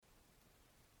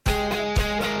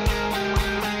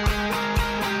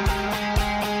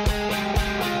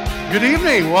Good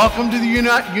evening. Welcome to the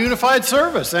Unified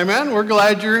Service. Amen. We're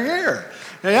glad you're here.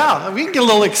 Yeah, we can get a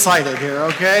little excited here,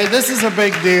 okay? This is a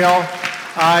big deal.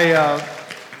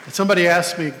 Somebody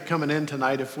asked me coming in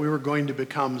tonight if we were going to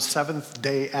become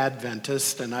Seventh-day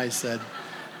Adventists, and I said,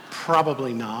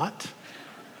 probably not.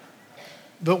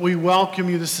 But we welcome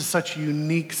you. This is such a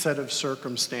unique set of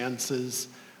circumstances.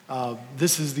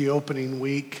 This is the opening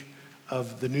week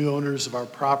of the new owners of our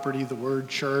property, the Word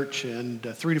Church, and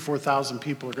 3,000 to 4,000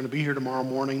 people are going to be here tomorrow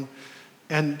morning.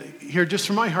 And here, just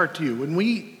from my heart to you,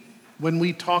 when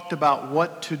we talked about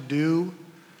what to do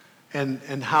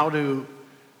and how to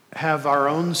have our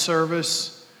own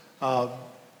service,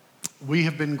 we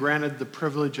have been granted the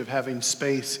privilege of having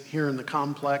space here in the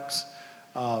complex.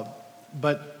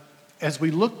 But as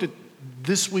we looked at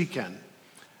this weekend,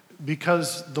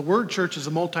 because the Word Church is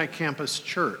a multi-campus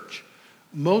church,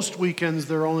 most weekends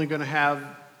they're only going to have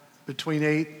between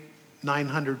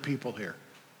 800-900 people here.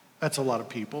 That's a lot of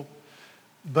people.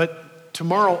 But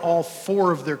tomorrow all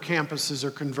 4 of their campuses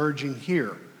are converging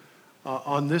here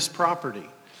on this property.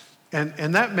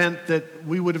 And that meant that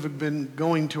we would have been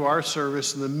going to our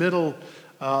service in the middle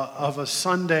of a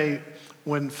Sunday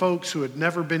when folks who had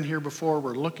never been here before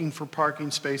were looking for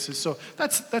parking spaces. So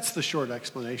that's the short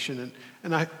explanation.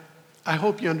 And I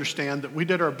hope you understand that we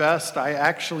did our best. I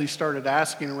actually started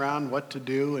asking around what to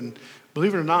do, and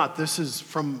believe it or not, this is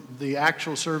from the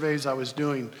actual surveys I was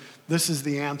doing. This is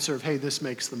the answer of, hey, this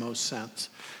makes the most sense.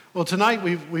 Well, tonight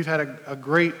we've had a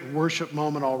great worship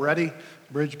moment already.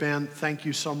 Bridge Band, thank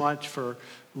you so much for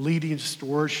leading us to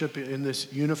worship in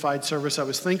this unified service. I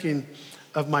was thinking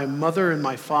of my mother and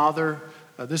my father,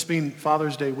 this being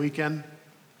Father's Day weekend.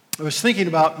 I was thinking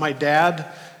about my dad,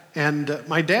 and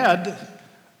my dad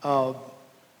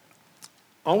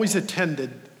always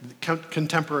attended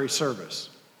contemporary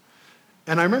service.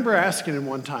 And I remember asking him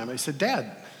one time, I said,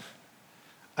 Dad,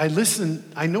 I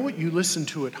know what you listen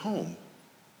to at home.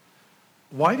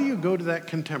 Why do you go to that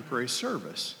contemporary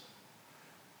service?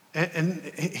 And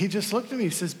he just looked at me, he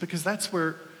says, because that's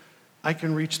where I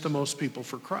can reach the most people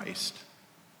for Christ.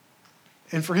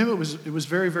 And for him, it was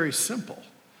very, very simple.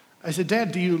 I said,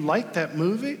 Dad, do you like that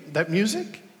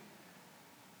music?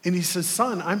 And he says,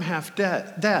 son, I'm half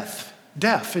deaf.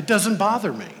 It doesn't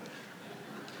bother me.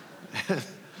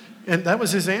 And that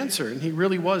was his answer. And he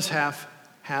really was half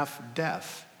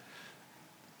deaf.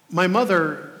 My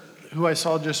mother, who I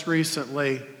saw just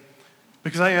recently,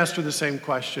 because I asked her the same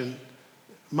question,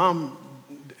 Mom,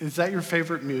 is that your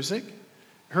favorite music?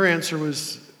 Her answer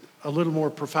was a little more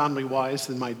profoundly wise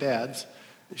than my dad's.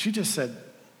 She just said,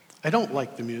 I don't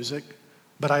like the music,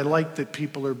 but I like that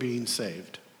people are being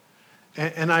saved.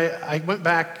 And I went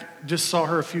back, just saw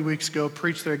her a few weeks ago,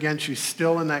 preached there again. She's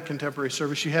still in that contemporary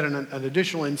service. She had an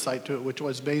additional insight to it, which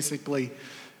was basically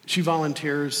she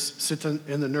volunteers, sits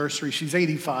in the nursery. She's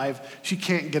 85. She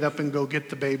can't get up and go get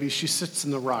the babies. She sits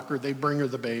in the rocker. They bring her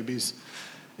the babies,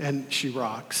 and she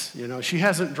rocks. You know, she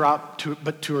hasn't dropped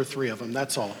but 2 or 3 of them.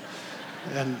 That's all.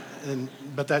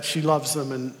 But that she loves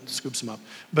them and scoops them up.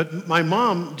 But my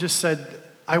mom just said,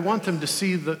 I want them to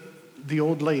see the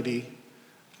old lady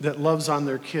that loves on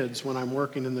their kids when I'm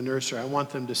working in the nursery. I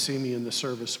want them to see me in the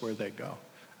service where they go.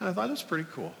 And I thought that's pretty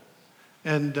cool.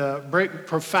 And very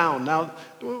profound. Now,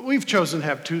 we've chosen to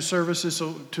have 2 services,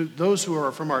 so to those who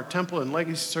are from our Temple and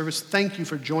Legacy service, thank you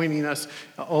for joining us.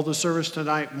 All the service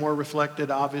tonight more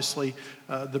reflected, obviously,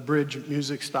 the Bridge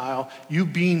music style. You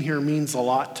being here means a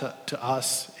lot to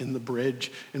us in the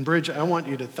Bridge. And Bridge, I want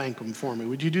you to thank them for me.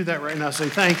 Would you do that right now? Say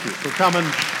thank you for coming.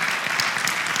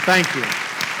 Thank you.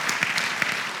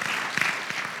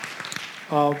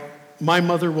 My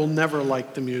mother will never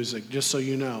like the music, just so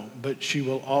you know, but she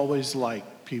will always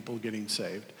like people getting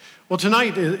saved. Well,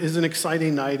 tonight is an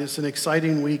exciting night. It's an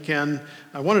exciting weekend.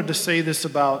 I wanted to say this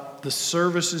about the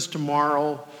services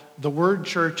tomorrow. The Word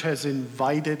Church has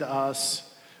invited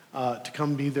us to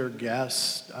come be their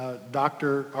guests.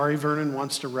 Dr. Ari Vernon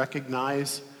wants to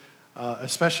recognize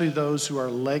especially those who are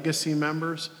legacy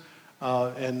members.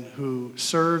 And who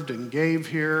served and gave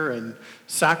here and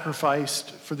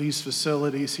sacrificed for these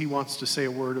facilities. He wants to say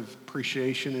a word of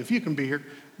appreciation. If you can be here,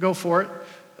 go for it.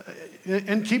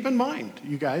 And keep in mind,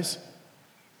 you guys,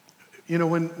 you know,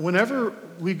 whenever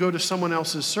we go to someone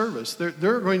else's service,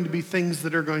 there are going to be things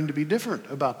that are going to be different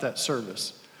about that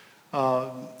service.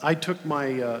 I took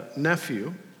my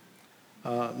nephew.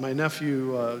 My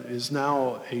nephew is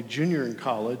now a junior in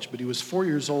college, but he was 4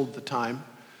 years old at the time.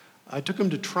 I took him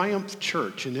to Triumph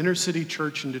Church, an inner-city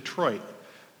church in Detroit,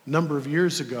 a number of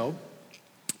years ago.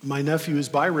 My nephew is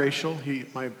biracial.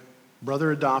 My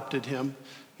brother adopted him.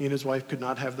 He and his wife could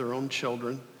not have their own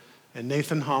children. And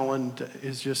Nathan Holland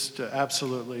is just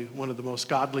absolutely one of the most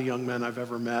godly young men I've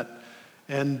ever met.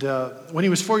 And when he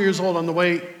was 4 years old, on the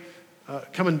way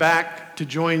coming back to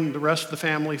join the rest of the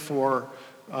family for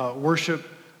worship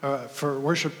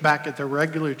back at their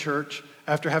regular church,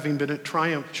 after having been at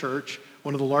Triumph Church,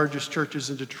 one of the largest churches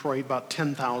in Detroit, about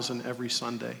 10,000 every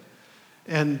Sunday.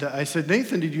 And I said,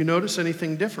 Nathan, did you notice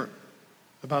anything different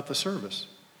about the service?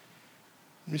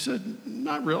 And he said,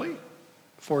 not really,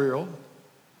 4-year-old.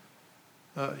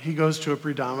 He goes to a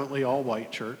predominantly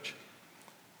all-white church.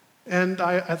 And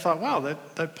I thought, wow,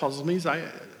 that puzzles me.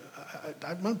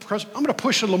 I'm going to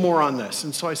push a little more on this.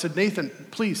 And so I said, Nathan,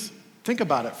 please think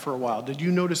about it for a while. Did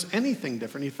you notice anything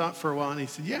different? He thought for a while, and he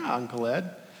said, yeah, Uncle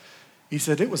Ed. He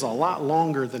said, it was a lot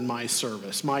longer than my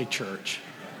service, my church.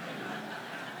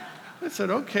 I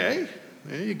said, okay,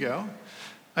 there you go.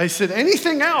 I said,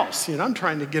 anything else? I'm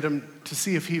trying to get him to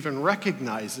see if he even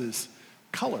recognizes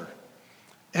color.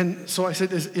 And so I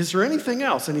said, is there anything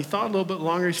else? And he thought a little bit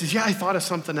longer. He says, yeah, I thought of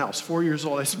something else, 4 years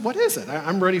old. I said, what is it?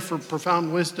 I'm ready for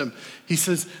profound wisdom. He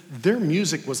says, their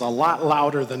music was a lot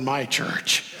louder than my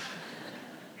church.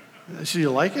 I said, you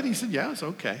like it? He said, yeah, it's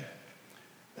okay.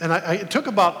 And it took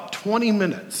about 20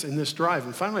 minutes in this drive.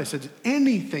 And finally I said,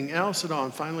 anything else at all?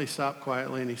 And finally stopped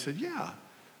quietly. And he said, yeah,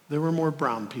 there were more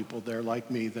brown people there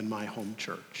like me than my home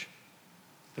church,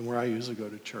 than where I usually go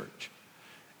to church.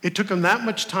 It took him that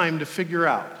much time to figure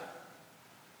out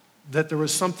that there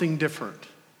was something different,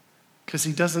 because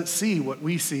he doesn't see what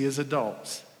we see as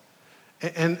adults.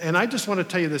 And I just want to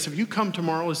tell you this. If you come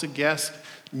tomorrow as a guest,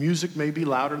 music may be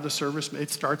louder. The service,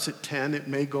 it starts at 10. It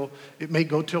may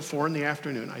go till 4 in the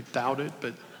afternoon. I doubt it,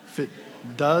 but if it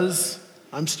does,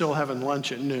 I'm still having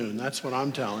lunch at noon. That's what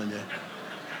I'm telling you.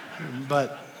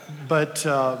 But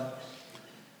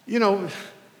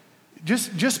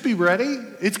just be ready.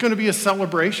 It's going to be a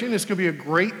celebration. It's going to be a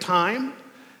great time.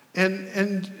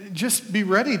 And just be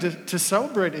ready to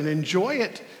celebrate and enjoy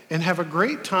it and have a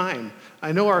great time.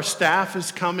 I know our staff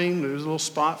is coming. There's a little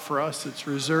spot for us. It's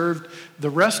reserved. The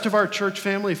rest of our church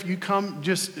family, if you come,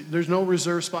 there's no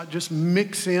reserved spot. Just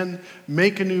mix in,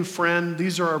 make a new friend.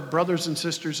 These are our brothers and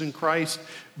sisters in Christ.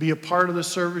 Be a part of the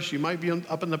service. You might be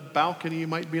up in the balcony. You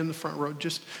might be in the front row.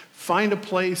 Just find a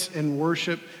place and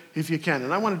worship if you can.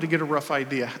 And I wanted to get a rough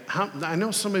idea. I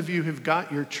know some of you have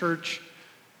got your church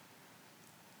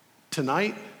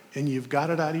tonight, and you've got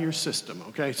it out of your system,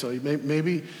 okay? So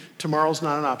maybe tomorrow's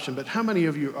not an option, but how many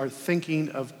of you are thinking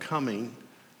of coming?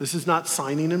 This is not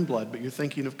signing in blood, but you're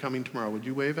thinking of coming tomorrow. Would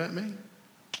you wave at me?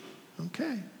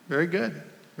 Okay, very good,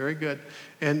 very good.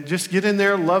 And just get in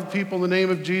there, love people in the name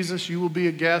of Jesus. You will be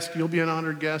a guest. You'll be an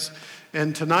honored guest.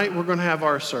 And tonight we're going to have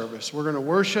our service. We're going to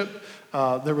worship.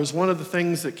 There was one of the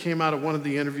things that came out of one of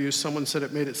the interviews. Someone said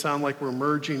it made it sound like we're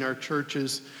merging our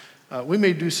churches. We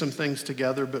may do some things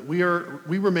together, but we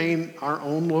remain our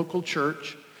own local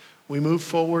church. We move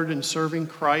forward in serving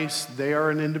Christ. They are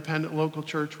an independent local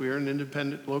church. We are an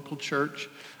independent local church.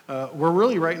 We're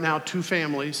really right now two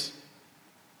families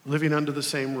living under the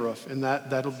same roof, and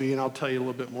that'll be, and I'll tell you a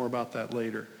little bit more about that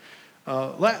later.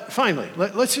 Finally,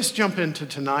 let's just jump into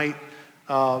tonight.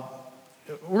 We're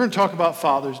going to talk about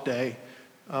Father's Day.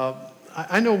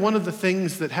 I know one of the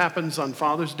things that happens on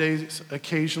Father's Day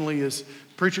occasionally is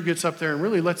preacher gets up there and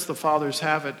really lets the fathers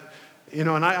have it. And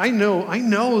I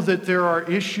know that there are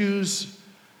issues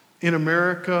in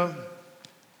America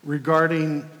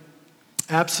regarding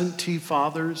absentee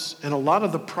fathers, and a lot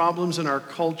of the problems in our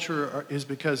culture is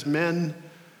because men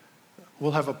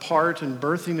will have a part in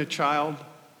birthing a child,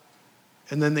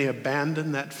 and then they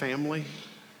abandon that family.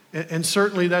 And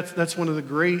certainly that's one of the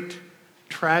great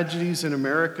tragedies in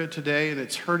America today, and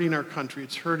it's hurting our country,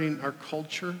 it's hurting our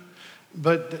culture.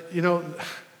 But,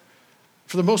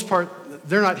 for the most part,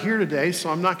 they're not here today, so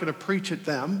I'm not going to preach at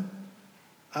them.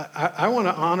 I want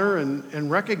to honor and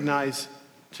recognize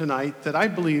tonight that I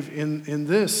believe in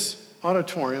this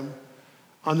auditorium,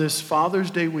 on this Father's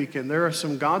Day weekend, there are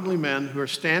some godly men who are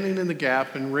standing in the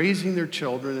gap and raising their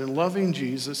children and loving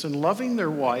Jesus and loving their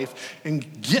wife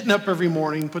and getting up every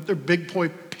morning, put their big boy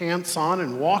pants on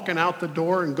and walking out the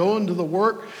door and going to the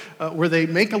work where they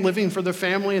make a living for their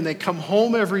family, and they come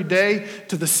home every day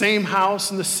to the same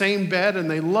house and the same bed, and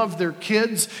they love their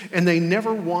kids, and they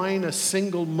never whine a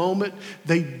single moment.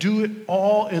 They do it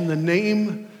all in the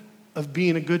name of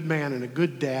being a good man and a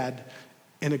good dad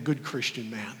and a good Christian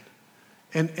man.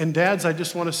 And dads, I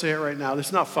just want to say it right now. This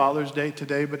is not Father's Day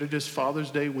today, but it is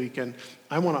Father's Day weekend.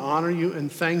 I want to honor you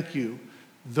and thank you,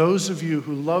 those of you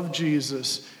who love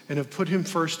Jesus and have put him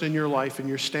first in your life, and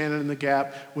you're standing in the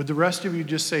gap. Would the rest of you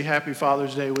just say Happy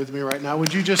Father's Day with me right now?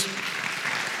 Would you just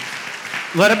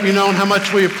let it be known how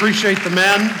much we appreciate the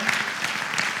men?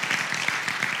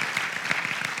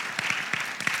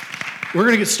 We're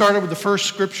going to get started with the first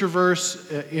scripture verse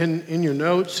in your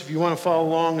notes. If you want to follow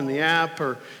along in the app,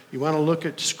 or you want to look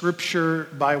at scripture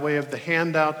by way of the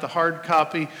handout, the hard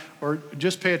copy, or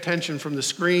just pay attention from the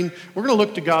screen, we're going to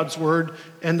look to God's word.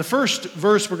 And the first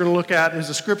verse we're going to look at is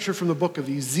a scripture from the book of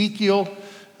Ezekiel,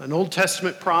 an Old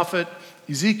Testament prophet.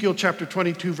 Ezekiel chapter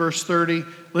 22, verse 30.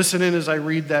 Listen in as I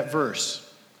read that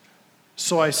verse.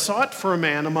 So I sought for a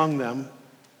man among them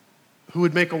who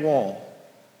would make a wall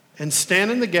and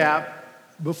stand in the gap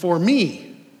before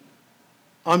me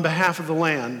on behalf of the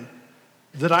land,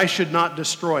 that I should not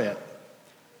destroy it.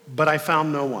 But I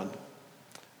found no one.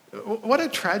 What a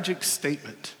tragic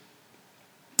statement.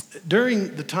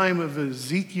 During the time of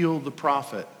Ezekiel the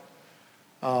prophet,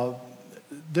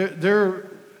 there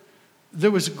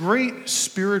was great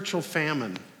spiritual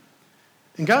famine.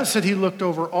 And God said he looked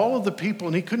over all of the people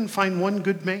and he couldn't find one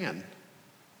good man.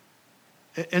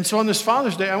 And so on this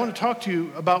Father's Day, I want to talk to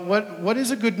you about what is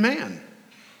a good man.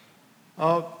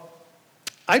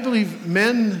 I believe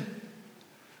men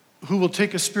who will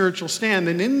take a spiritual stand.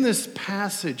 And in this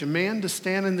passage, a man to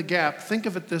stand in the gap, think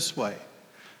of it this way.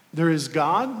 There is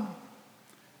God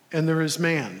and there is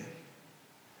man.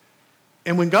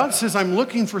 And when God says, I'm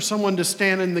looking for someone to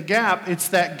stand in the gap, it's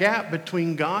that gap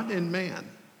between God and man.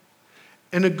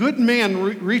 And a good man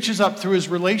reaches up through his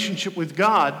relationship with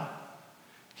God.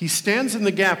 He stands in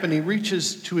the gap and he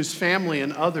reaches to his family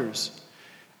and others.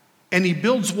 And he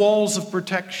builds walls of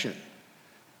protection.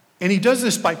 And he does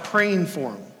this by praying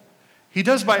for them. He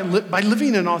does by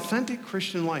living an authentic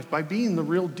Christian life, by being the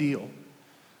real deal,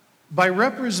 by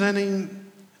representing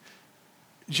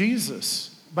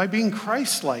Jesus, by being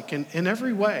Christ-like in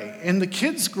every way. And the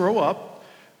kids grow up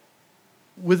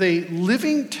with a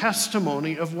living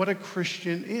testimony of what a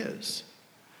Christian is.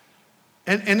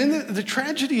 And in the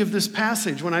tragedy of this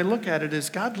passage, when I look at it, is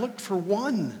God looked for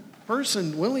one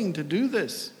person willing to do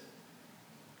this.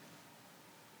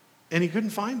 And he couldn't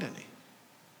find any.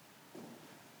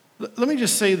 Let me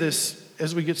just say this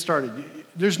as we get started.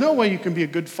 There's no way you can be a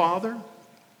good father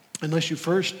unless you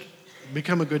first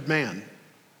become a good man.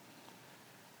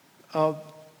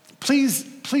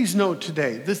 Please note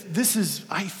today, this is,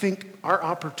 I think, our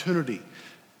opportunity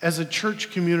as a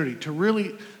church community to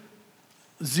really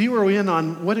zero in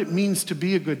on what it means to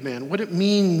be a good man, what it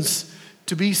means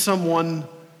to be someone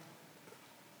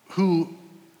who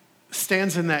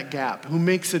stands in that gap, who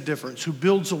makes a difference, who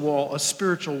builds a wall, a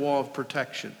spiritual wall of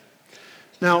protection.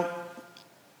 Now,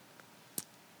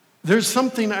 there's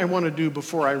something I want to do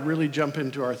before I really jump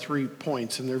into our 3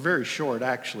 points, and they're very short,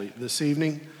 actually, this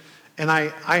evening. And I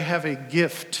have a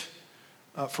gift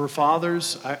for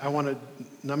fathers.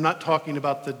 I'm not talking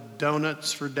about the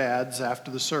donuts for dads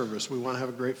after the service. We want to have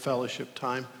a great fellowship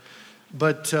time.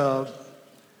 But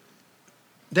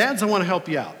dads, I want to help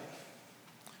you out.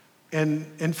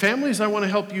 And families, I want to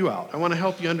help you out. I want to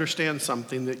help you understand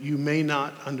something that you may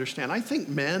not understand. I think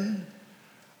men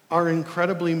are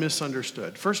incredibly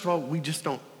misunderstood. First of all, we just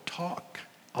don't talk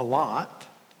a lot.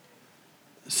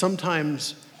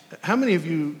 Sometimes, how many of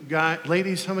you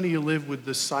ladies, how many of you live with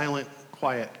the silent,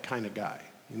 quiet kind of guy?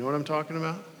 You know what I'm talking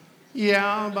about?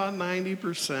 Yeah, about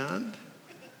 90%.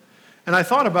 And I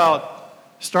thought about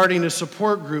starting a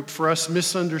support group for us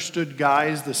misunderstood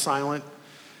guys, the silent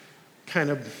kind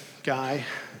of guy,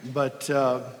 but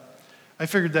I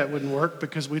figured that wouldn't work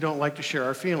because we don't like to share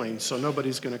our feelings, so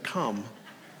nobody's going to come.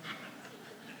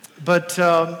 But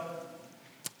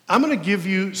I'm going to give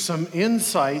you some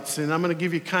insights, and I'm going to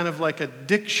give you kind of like a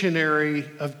dictionary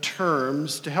of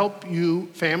terms to help you,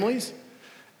 families.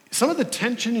 Some of the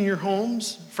tension in your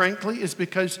homes, frankly, is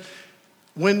because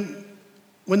when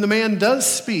the man does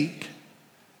speak,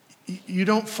 you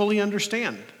don't fully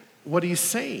understand what he's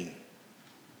saying.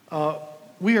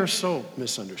 We are so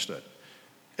misunderstood.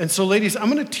 And so, ladies, I'm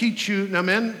going to teach you, now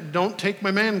men, don't take my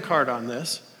man card on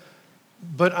this,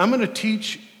 but I'm going to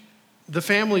teach the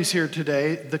families here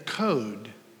today the code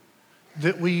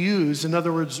that we use. In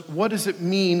other words, what does it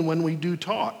mean when we do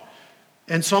talk?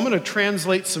 And so I'm going to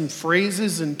translate some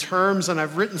phrases and terms, and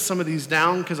I've written some of these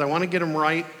down because I want to get them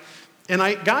right. And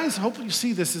guys, hopefully you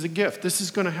see this as a gift. This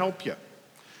is going to help you.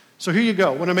 So here you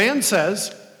go. When a man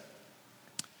says,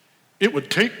 it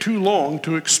would take too long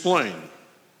to explain.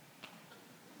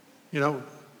 You know,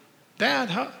 Dad,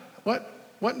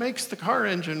 what makes the car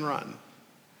engine run?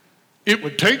 It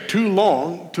would take too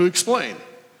long to explain.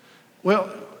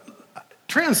 Well,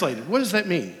 translated, what does that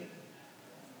mean?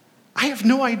 I have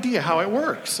no idea how it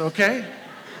works, okay?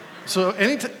 So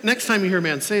next time you hear a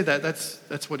man say that,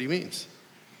 that's what he means.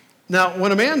 Now,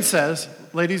 when a man says,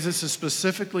 ladies, this is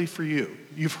specifically for you.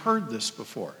 You've heard this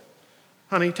before.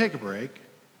 Honey, take a break.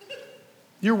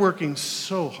 You're working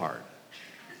so hard.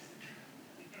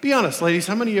 Be honest, ladies,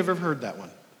 how many of you have ever heard that one?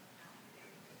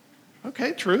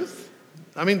 Okay, truth.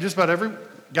 I mean, just about every,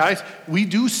 guys, we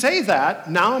do say that.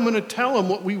 Now I'm going to tell them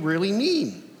what we really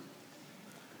mean.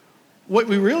 What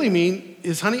we really mean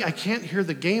is, honey, I can't hear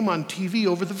the game on TV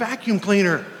over the vacuum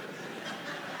cleaner.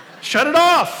 Shut it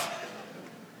off.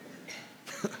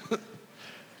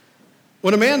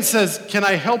 When a man says, can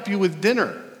I help you with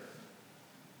dinner?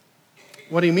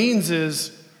 What he means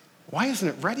is, why isn't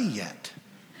it ready yet?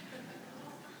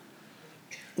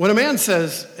 When a man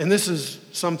says, and this is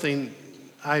something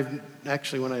I've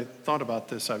actually, when I thought about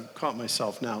this, I've caught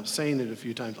myself now saying it a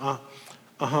few times.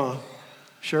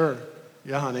 Sure,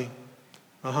 yeah, honey.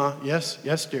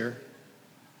 Yes, dear.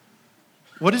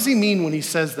 What does he mean when he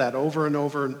says that over and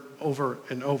over and over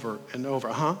and over and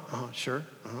over? Sure,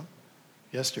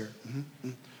 yes, dear.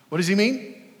 What does he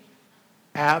mean?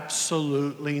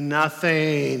 Absolutely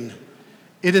nothing.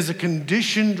 It is a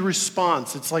conditioned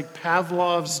response. It's like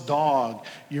Pavlov's dog.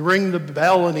 You ring the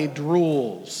bell and he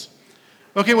drools.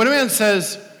 Okay, when a man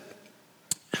says,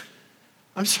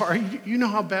 I'm sorry, you know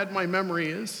how bad my memory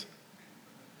is?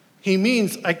 He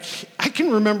means I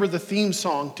can remember the theme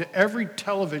song to every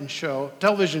television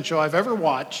show I've ever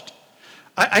watched.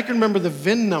 I can remember the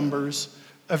VIN numbers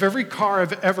of every car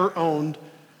I've ever owned.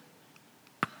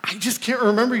 I just can't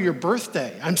remember your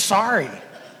birthday. I'm sorry.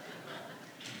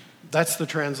 That's the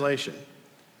translation.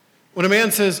 When a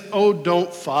man says, oh,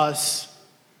 don't fuss,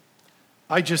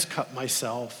 I just cut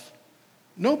myself.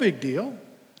 No big deal.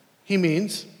 He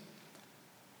means,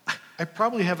 I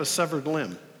probably have a severed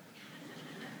limb.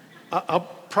 I'll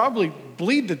probably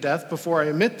bleed to death before I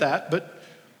admit that, but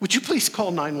would you please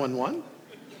call 911?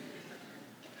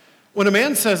 When a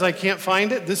man says, I can't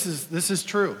find it, this is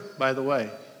true, by the way.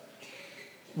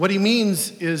 What he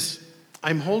means is,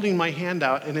 I'm holding my hand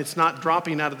out and it's not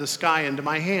dropping out of the sky into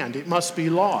my hand. It must be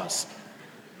lost.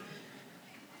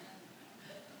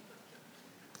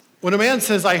 When a man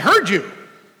says, I heard you,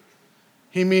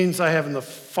 he means I haven't the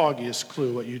foggiest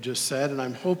clue what you just said, and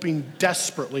I'm hoping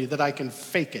desperately that I can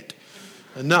fake it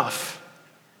enough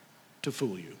to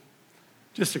fool you.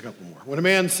 Just a couple more. When a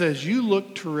man says, you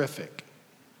look terrific,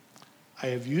 I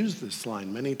have used this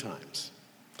line many times.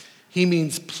 He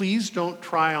means, please don't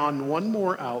try on one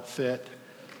more outfit.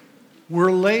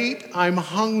 We're late, I'm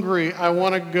hungry, I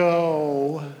want to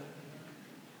go.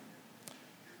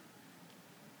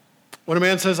 When a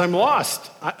man says, I'm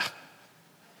lost,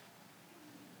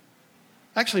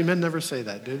 actually, men never say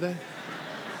that, do they?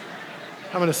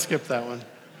 I'm going to skip that one.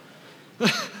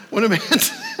 When a man,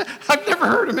 I've never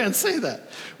heard a man say that.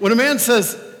 When a man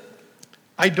says,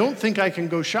 I don't think I can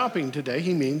go shopping today,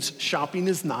 he means shopping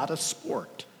is not a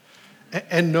sport.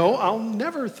 And no, I'll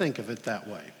never think of it that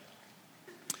way.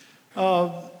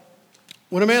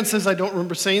 When a man says, I don't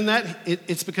remember saying that,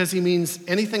 it's because he means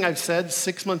anything I've said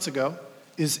 6 months ago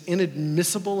is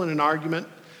inadmissible in an argument.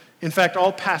 In fact,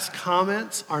 all past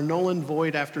comments are null and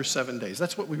void after 7 days.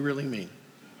 That's what we really mean.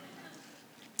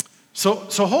 So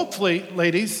hopefully,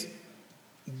 ladies,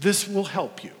 this will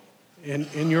help you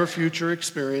in your future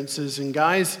experiences. And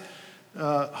guys,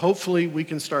 hopefully we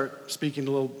can start speaking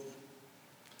a little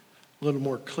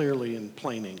more clearly in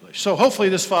plain English. So hopefully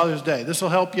this Father's Day, this will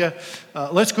help you.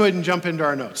 Let's go ahead and jump into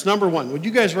our notes. Number one, would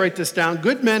you guys write this down?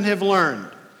 Good men have learned.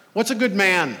 What's a good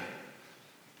man?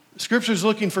 Scripture is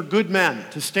looking for good men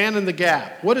to stand in the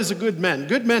gap. What is a good man?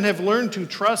 Good men have learned to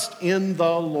trust in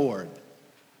the Lord.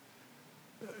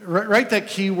 Write that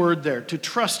key word there, to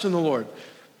trust in the Lord.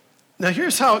 Now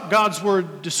here's how God's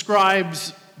word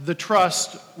describes the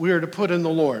trust we are to put in the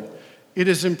Lord. It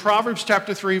is in Proverbs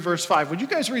chapter 3, verse 5. Would you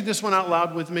guys read this one out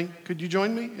loud with me? Could you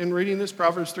join me in reading this,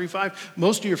 Proverbs 3, 5?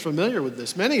 Most of you are familiar with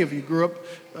this. Many of you grew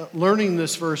up learning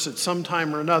this verse at some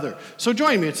time or another. So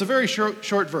join me. It's a very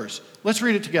short verse. Let's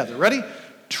read it together. Ready?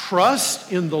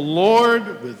 Trust in the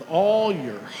Lord with all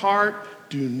your heart.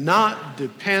 Do not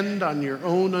depend on your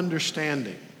own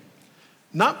understanding.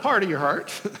 Not part of your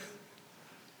heart,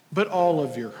 but all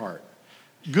of your heart.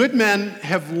 Good men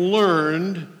have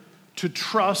learned to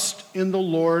trust in the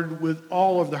Lord with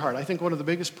all of their heart. I think one of the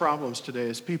biggest problems today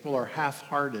is people are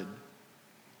half-hearted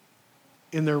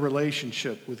in their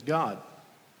relationship with God.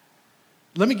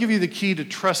 Let me give you the key to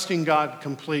trusting God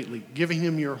completely, giving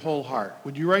him your whole heart.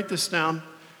 Would you write this down?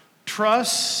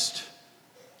 Trust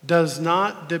does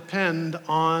not depend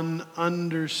on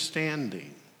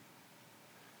understanding.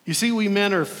 You see, we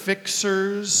men are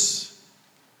fixers.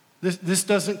 This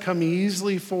doesn't come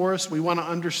easily for us. We want to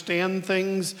understand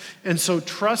things. And so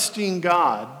trusting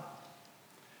God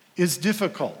is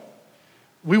difficult.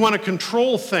 We want to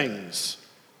control things.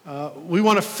 We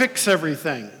want to fix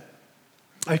everything.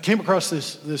 I came across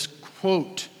this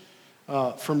quote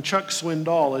from Chuck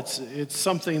Swindoll. It's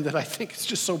something that I think is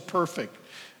just so perfect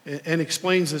and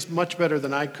explains this much better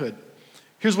than I could.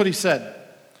 Here's what he said.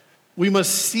 We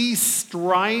must cease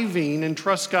striving and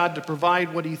trust God to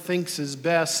provide what he thinks is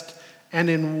best and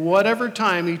in whatever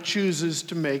time he chooses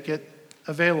to make it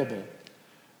available.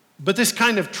 But this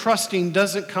kind of trusting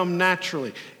doesn't come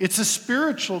naturally. It's a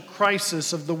spiritual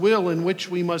crisis of the will in which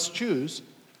we must choose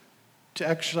to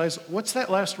exercise. What's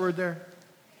that last word there?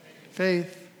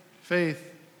 Faith.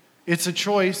 Faith. It's a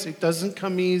choice. It doesn't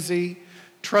come easy.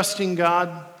 Trusting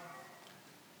God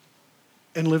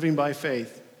and living by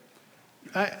faith.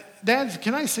 Dads,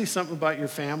 can I say something about your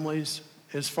families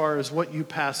as far as what you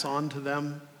pass on to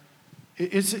them?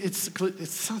 It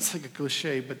sounds like a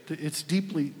cliche, but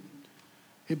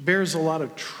it bears a lot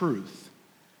of truth.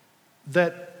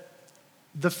 That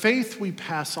the faith we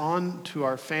pass on to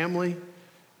our family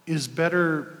is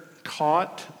better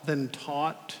caught than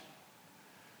taught.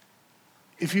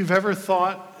 If you've ever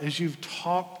thought, as you've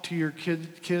talked to your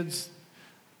kids,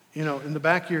 in the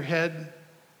back of your head,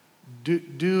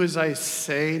 do as I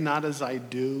say, not as I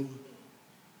do.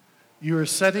 You are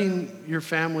setting your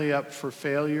family up for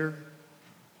failure.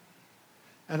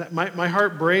 And my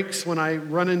heart breaks when I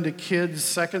run into kids,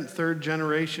 second, third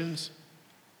generations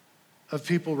of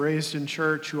people raised in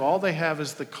church who all they have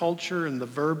is the culture and the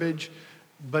verbiage,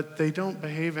 but they don't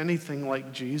behave anything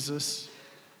like Jesus.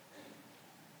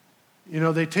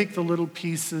 They take the little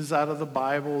pieces out of the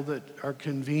Bible that are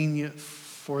convenient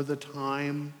for the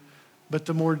time, but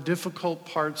the more difficult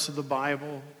parts of the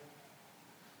Bible,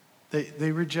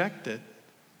 they reject it.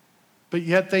 But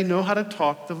yet they know how to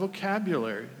talk the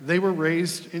vocabulary. They were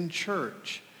raised in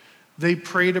church. They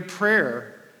prayed a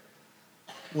prayer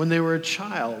when they were a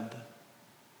child.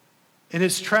 And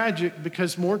it's tragic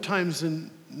because more times than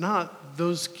not,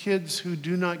 those kids who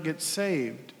do not get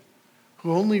saved,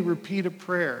 who only repeat a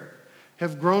prayer,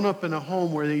 have grown up in a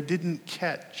home where they didn't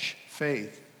catch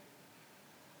faith.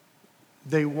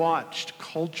 They watched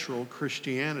cultural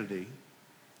Christianity.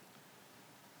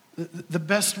 The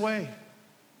best way,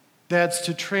 dads,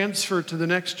 to transfer to the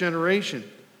next generation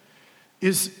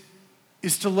is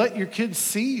to let your kids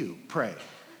see you pray.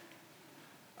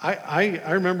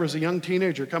 I remember as a young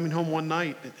teenager coming home one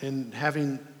night and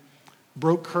having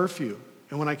broke curfew.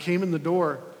 And when I came in the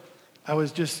door, I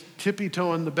was just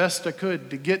tippy-toeing the best I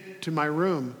could to get to my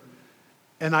room.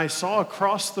 And I saw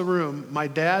across the room my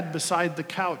dad beside the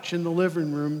couch in the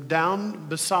living room, down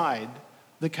beside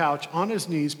the couch on his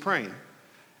knees praying.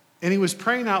 And he was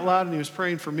praying out loud, and he was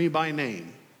praying for me by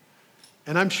name.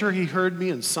 And I'm sure he heard me,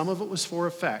 and some of it was for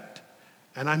effect.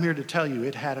 And I'm here to tell you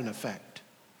it had an effect.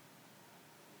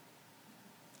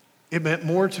 It meant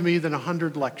more to me than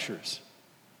 100 lectures.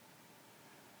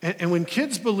 And when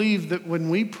kids believe that when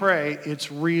we pray,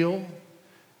 it's real,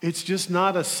 it's just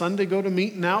not a Sunday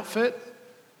go-to-meeting outfit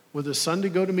with a Sunday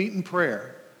go-to-meeting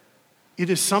prayer. It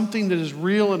is something that is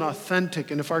real and authentic.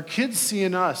 And if our kids see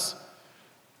in us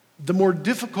the more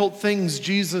difficult things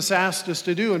Jesus asked us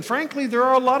to do, and frankly, there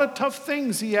are a lot of tough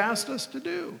things he asked us to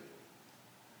do.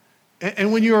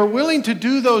 And when you are willing to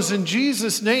do those in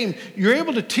Jesus' name, you're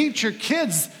able to teach your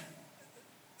kids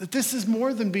that this is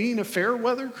more than being a fair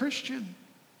weather Christian,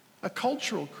 a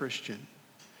cultural Christian.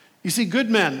 You see,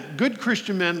 good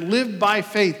Christian men live by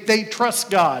faith. They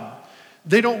trust God.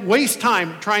 They don't waste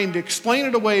time trying to explain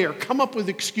it away or come up with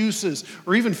excuses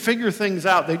or even figure things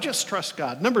out. They just trust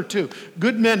God. Number two,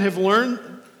 good men have learned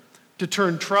to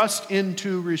turn trust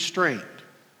into restraint.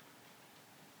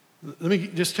 Let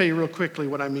me just tell you real quickly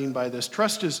what I mean by this.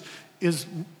 Trust is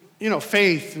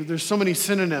faith. There's so many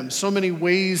synonyms, so many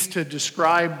ways to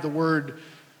describe the word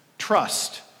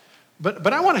trust.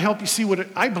 But I want to help you see what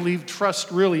I believe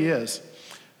trust really is.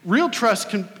 Real trust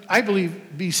can, I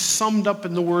believe, be summed up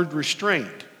in the word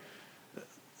restraint.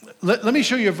 Let me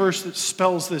show you a verse that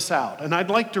spells this out. And I'd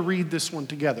like to read this one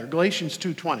together. Galatians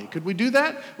 2:20. Could we do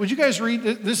that? Would you guys read?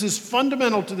 This is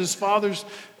fundamental to this Father's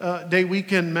Day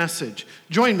weekend message.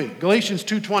 Join me. Galatians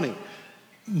 2:20.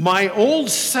 My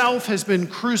old self has been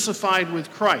crucified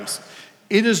with Christ.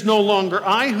 It is no longer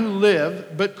I who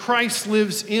live, but Christ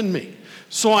lives in me.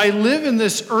 So I live in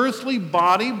this earthly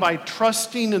body by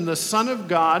trusting in the Son of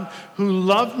God who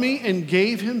loved me and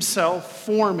gave himself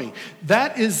for me.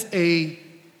 That is an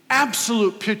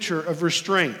absolute picture of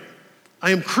restraint.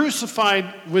 I am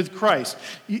crucified with Christ.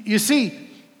 You see,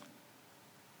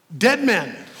 dead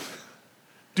men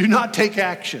do not take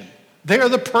action. They are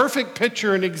the perfect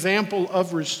picture and example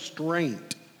of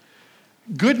restraint.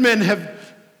 Good men have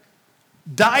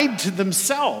died to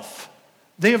themselves.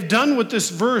 They have done what this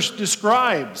verse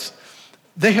describes.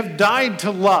 They have died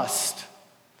to lust.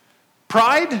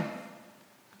 Pride,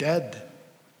 dead.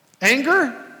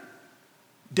 Anger?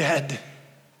 Dead.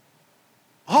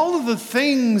 All of the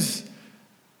things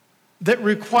that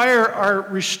require our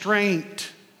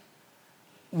restraint,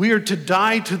 we are to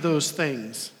die to those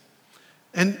things.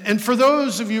 And for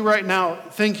those of you right now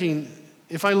thinking,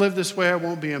 if I live this way, I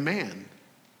won't be a man.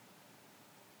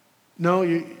 No,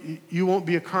 you won't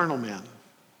be a carnal man.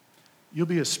 You'll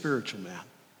be a spiritual man.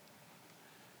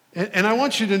 And I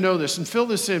want you to know this and fill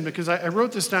this in, because I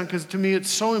wrote this down because to me it's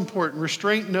so important.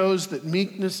 Restraint knows that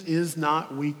meekness is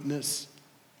not weakness.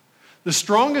 The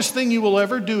strongest thing you will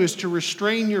ever do is to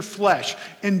restrain your flesh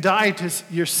and die to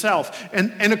yourself.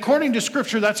 And according to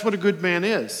Scripture, that's what a good man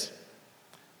is.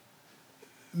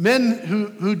 Men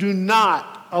who do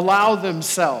not allow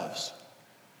themselves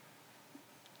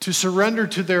to surrender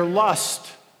to their lust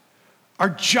are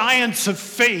giants of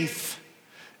faith,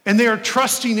 and they are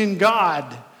trusting in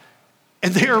God,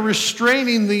 and they are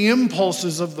restraining the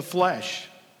impulses of the flesh.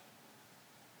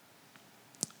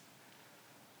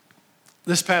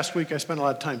 This past week, I spent a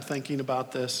lot of time thinking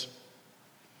about this.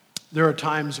 There are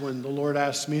times when the Lord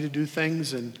asks me to do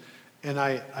things, and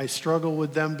I struggle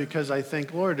with them because I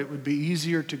think, Lord, it would be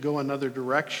easier to go another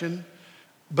direction.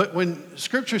 But when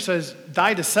Scripture says,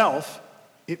 die to self,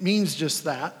 it means just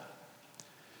that.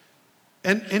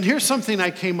 And here's something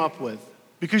I came up with,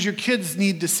 because your kids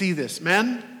need to see this.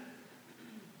 Men,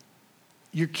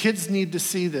 your kids need to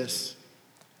see this.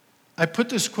 I put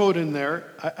this quote in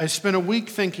there. I spent a week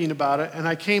thinking about it, and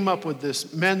I came up with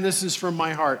this. Men, this is from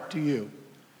my heart to you.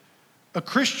 A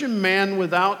Christian man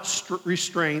without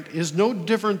restraint is no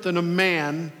different than a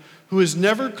man who has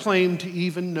never claimed to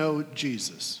even know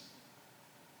Jesus.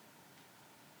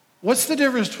 What's the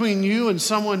difference between you and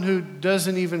someone who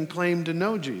doesn't even claim to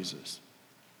know Jesus?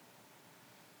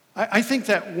 I think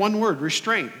that one word,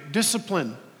 restraint,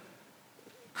 discipline,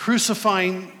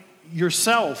 crucifying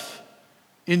yourself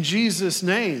in Jesus'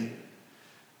 name.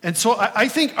 And so I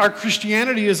think our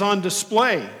Christianity is on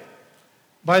display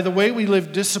by the way we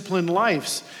live disciplined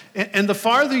lives. And the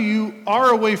farther you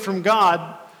are away from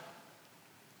God,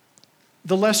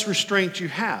 the less restraint you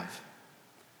have,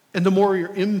 and the more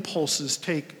your impulses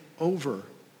take over.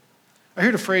 I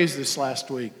heard a phrase this last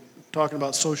week, talking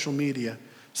about social media. It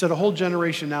said a whole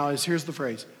generation now is, here's the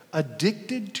phrase,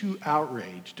 addicted to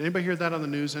outrage. Did anybody hear that on the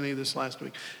news, any of this last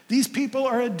week? These people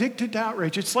are addicted to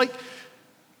outrage. It's like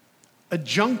a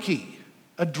junkie,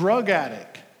 a drug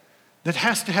addict that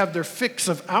has to have their fix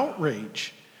of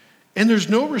outrage, and there's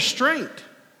no restraint.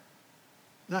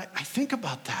 And I think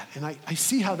about that, and I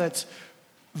see how that's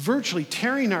virtually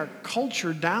tearing our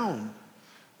culture down.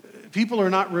 People are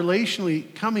not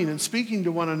relationally coming and speaking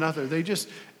to one another. They just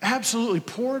absolutely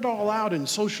pour it all out in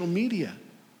social media.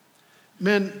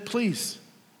 Men, please,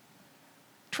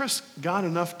 trust God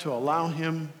enough to allow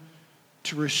Him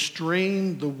to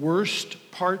restrain the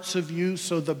worst parts of you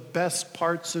so the best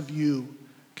parts of you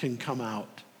can come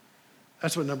out.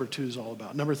 That's what number 2 is all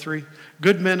about. Number 3,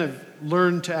 good men have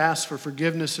learned to ask for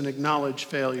forgiveness and acknowledge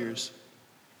failures.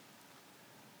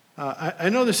 I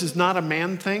know this is not a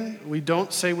man thing. We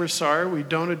don't say we're sorry. We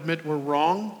don't admit we're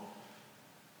wrong.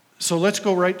 So let's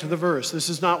go right to the verse. This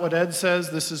is not what Ed says.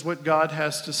 This is what God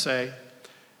has to say.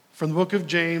 From the book of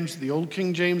James, the old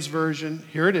King James Version,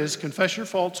 here it is. Confess your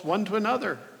faults one to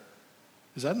another.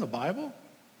 Is that in the Bible?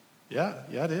 Yeah,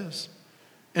 it is.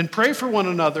 And pray for one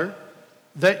another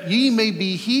that ye may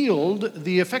be healed.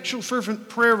 The effectual fervent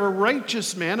prayer of a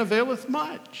righteous man availeth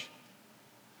much.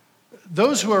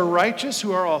 Those who are righteous,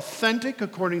 who are authentic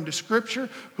according to Scripture,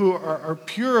 who are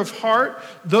pure of heart,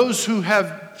 those who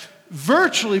have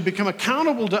virtually become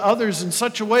accountable to others in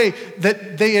such a way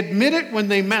that they admit it when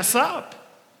they mess up.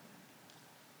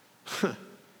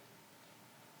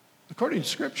 According to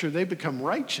Scripture, they become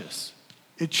righteous.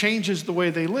 It changes the way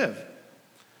they live.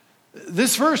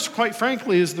 This verse, quite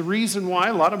frankly, is the reason why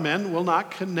a lot of men will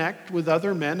not connect with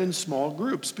other men in small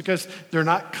groups, because they're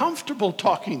not comfortable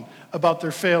talking about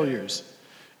their failures.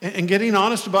 And getting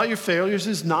honest about your failures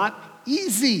is not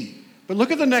easy. But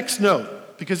look at the next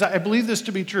note, because I believe this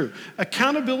to be true.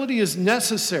 Accountability is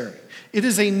necessary. It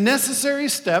is a necessary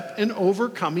step in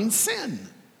overcoming sin.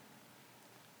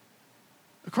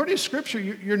 According to Scripture,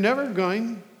 you're never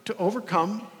going to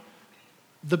overcome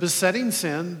the besetting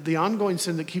sin, the ongoing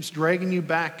sin that keeps dragging you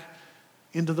back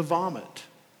into the vomit.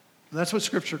 And that's what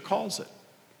Scripture calls it.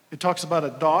 It talks about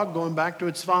a dog going back to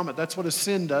its vomit. That's what a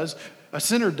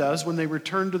sinner does when they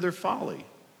return to their folly.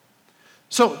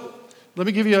 So, let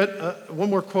me give you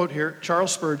one more quote here.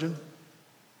 Charles Spurgeon,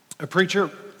 a preacher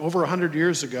over 100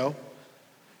 years ago.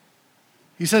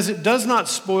 He says, "It does not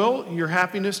spoil your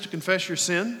happiness to confess your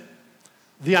sin.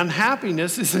 The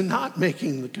unhappiness is in not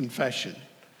making the confession.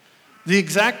 The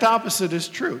exact opposite is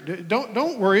true.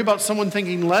 Don't worry about someone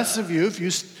thinking less of you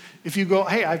if you go,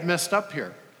 hey, I've messed up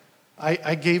here.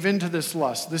 I gave into this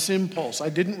lust, this impulse. I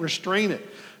didn't restrain it.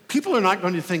 People are not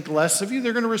going to think less of you.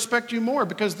 They're going to respect you more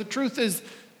because the truth is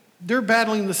they're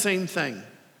battling the same thing.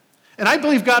 And I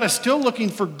believe God is still looking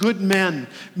for good men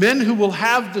who will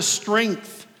have the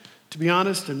strength, to be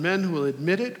honest, and men who will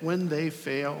admit it when they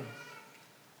fail.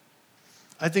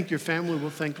 I think your family will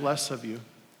think less of you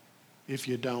if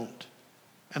you don't.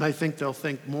 And I think they'll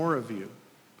think more of you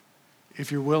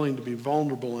if you're willing to be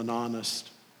vulnerable and honest.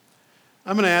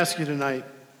 I'm going to ask you tonight,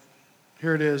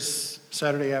 here it is,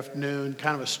 Saturday afternoon,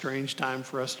 kind of a strange time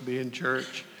for us to be in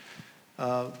church.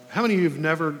 How many of you have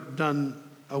never done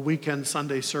a weekend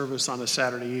Sunday service on a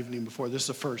Saturday evening before? This is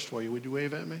the first for you. Would you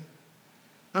wave at me?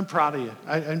 I'm proud of you.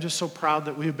 I'm just so proud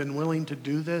that we have been willing to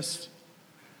do this.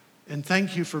 And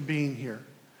thank you for being here.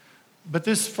 But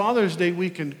this Father's Day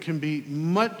weekend can be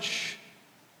much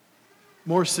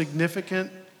more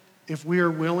significant if we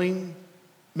are willing,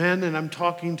 men, and I'm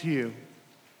talking to you.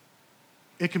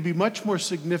 It can be much more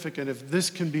significant if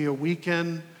this can be a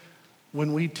weekend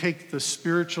when we take the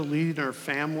spiritual lead in our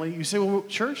family. You say, well,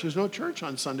 church, there's no church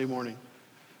on Sunday morning.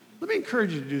 Let me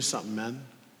encourage you to do something, men.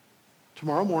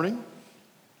 Tomorrow morning,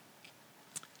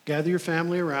 gather your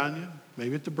family around you,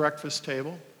 maybe at the breakfast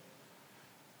table,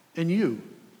 and you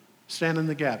stand in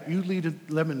the gap. You lead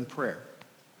them in prayer.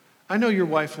 I know your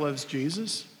wife loves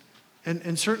Jesus,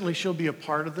 and certainly she'll be a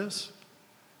part of this.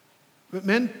 But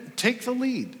men, take the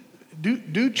lead.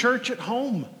 Do church at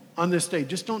home on this day.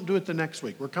 Just don't do it the next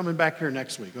week. We're coming back here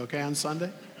next week, okay, on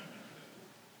Sunday?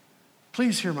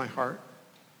 Please hear my heart.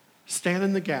 Stand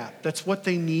in the gap. That's what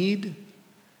they need.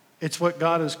 It's what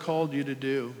God has called you to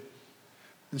do.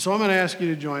 And so I'm going to ask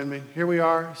you to join me. Here we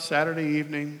are, Saturday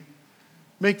evening.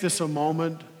 Make this a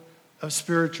moment of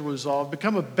spiritual resolve.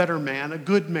 Become a better man, a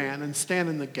good man, and stand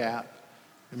in the gap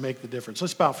and make the difference.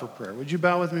 Let's bow for prayer. Would you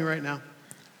bow with me right now?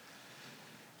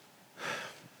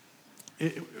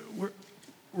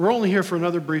 We're only here for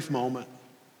another brief moment.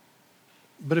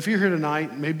 But if you're here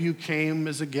tonight, maybe you came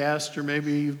as a guest or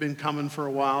maybe you've been coming for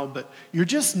a while, but you're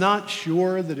just not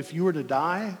sure that if you were to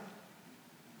die,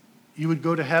 you would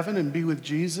go to heaven and be with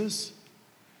Jesus.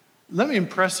 Let me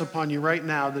impress upon you right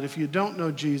now that if you don't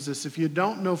know Jesus, if you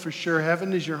don't know for sure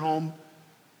heaven is your home,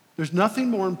 there's nothing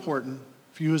more important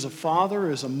for you as a father,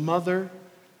 as a mother,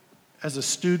 as a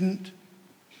student.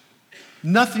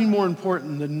 Nothing more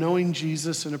important than knowing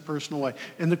Jesus in a personal way.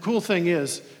 And the cool thing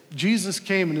is, Jesus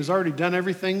came and has already done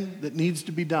everything that needs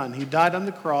to be done. He died on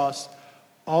the cross.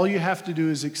 All you have to do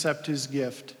is accept his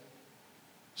gift.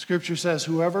 Scripture says,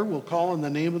 whoever will call on the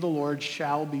name of the Lord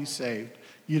shall be saved.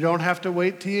 You don't have to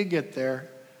wait till you get there.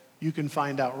 You can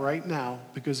find out right now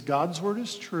because God's word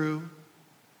is true.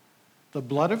 The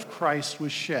blood of Christ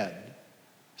was shed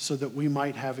so that we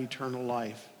might have eternal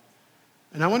life.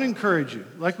 And I want to encourage you,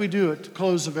 like we do at the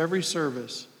close of every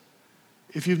service,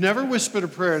 if you've never whispered a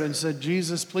prayer and said,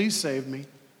 Jesus, please save me.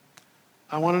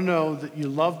 I want to know that you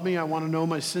love me. I want to know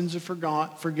my sins are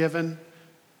forgiven.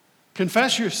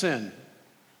 Confess your sin.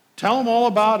 Tell him all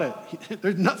about it.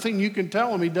 There's nothing you can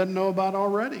tell him he doesn't know about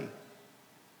already.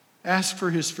 Ask for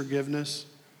his forgiveness.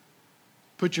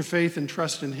 Put your faith and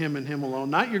trust in him and him alone,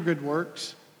 not your good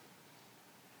works,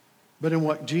 but in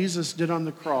what Jesus did on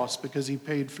the cross because he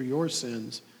paid for your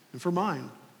sins and for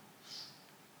mine.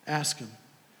 Ask him.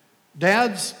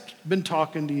 Dad's been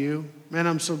talking to you. Man,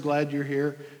 I'm so glad you're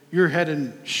here. You're head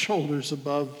and shoulders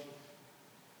above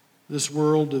this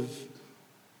world of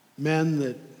men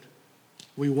that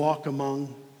we walk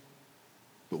among.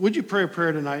 But would you pray a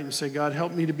prayer tonight and say, God,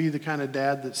 help me to be the kind of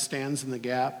dad that stands in the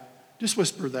gap? Just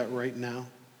whisper that right now.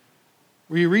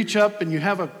 Where you reach up and you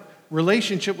have a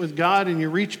relationship with God and you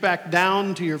reach back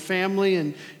down to your family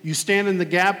and you stand in the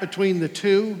gap between the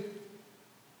two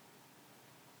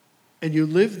and you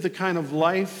live the kind of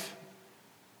life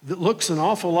that looks an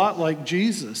awful lot like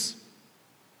Jesus.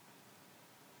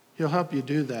 He'll help you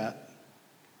do that.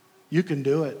 You can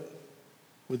do it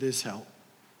with his help.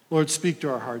 Lord, speak to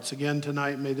our hearts again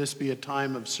tonight. May this be a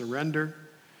time of surrender.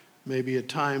 May be a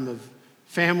time of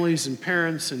families and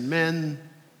parents and men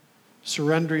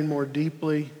surrendering more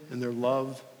deeply in their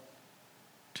love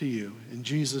to you. In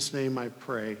Jesus' name I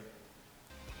pray.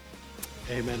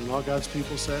 Amen. And all God's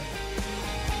people said.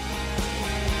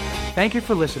 Thank you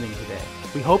for listening today.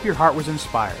 We hope your heart was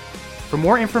inspired. For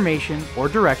more information or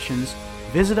directions,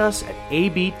 visit us at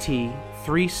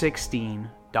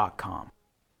abt316.com.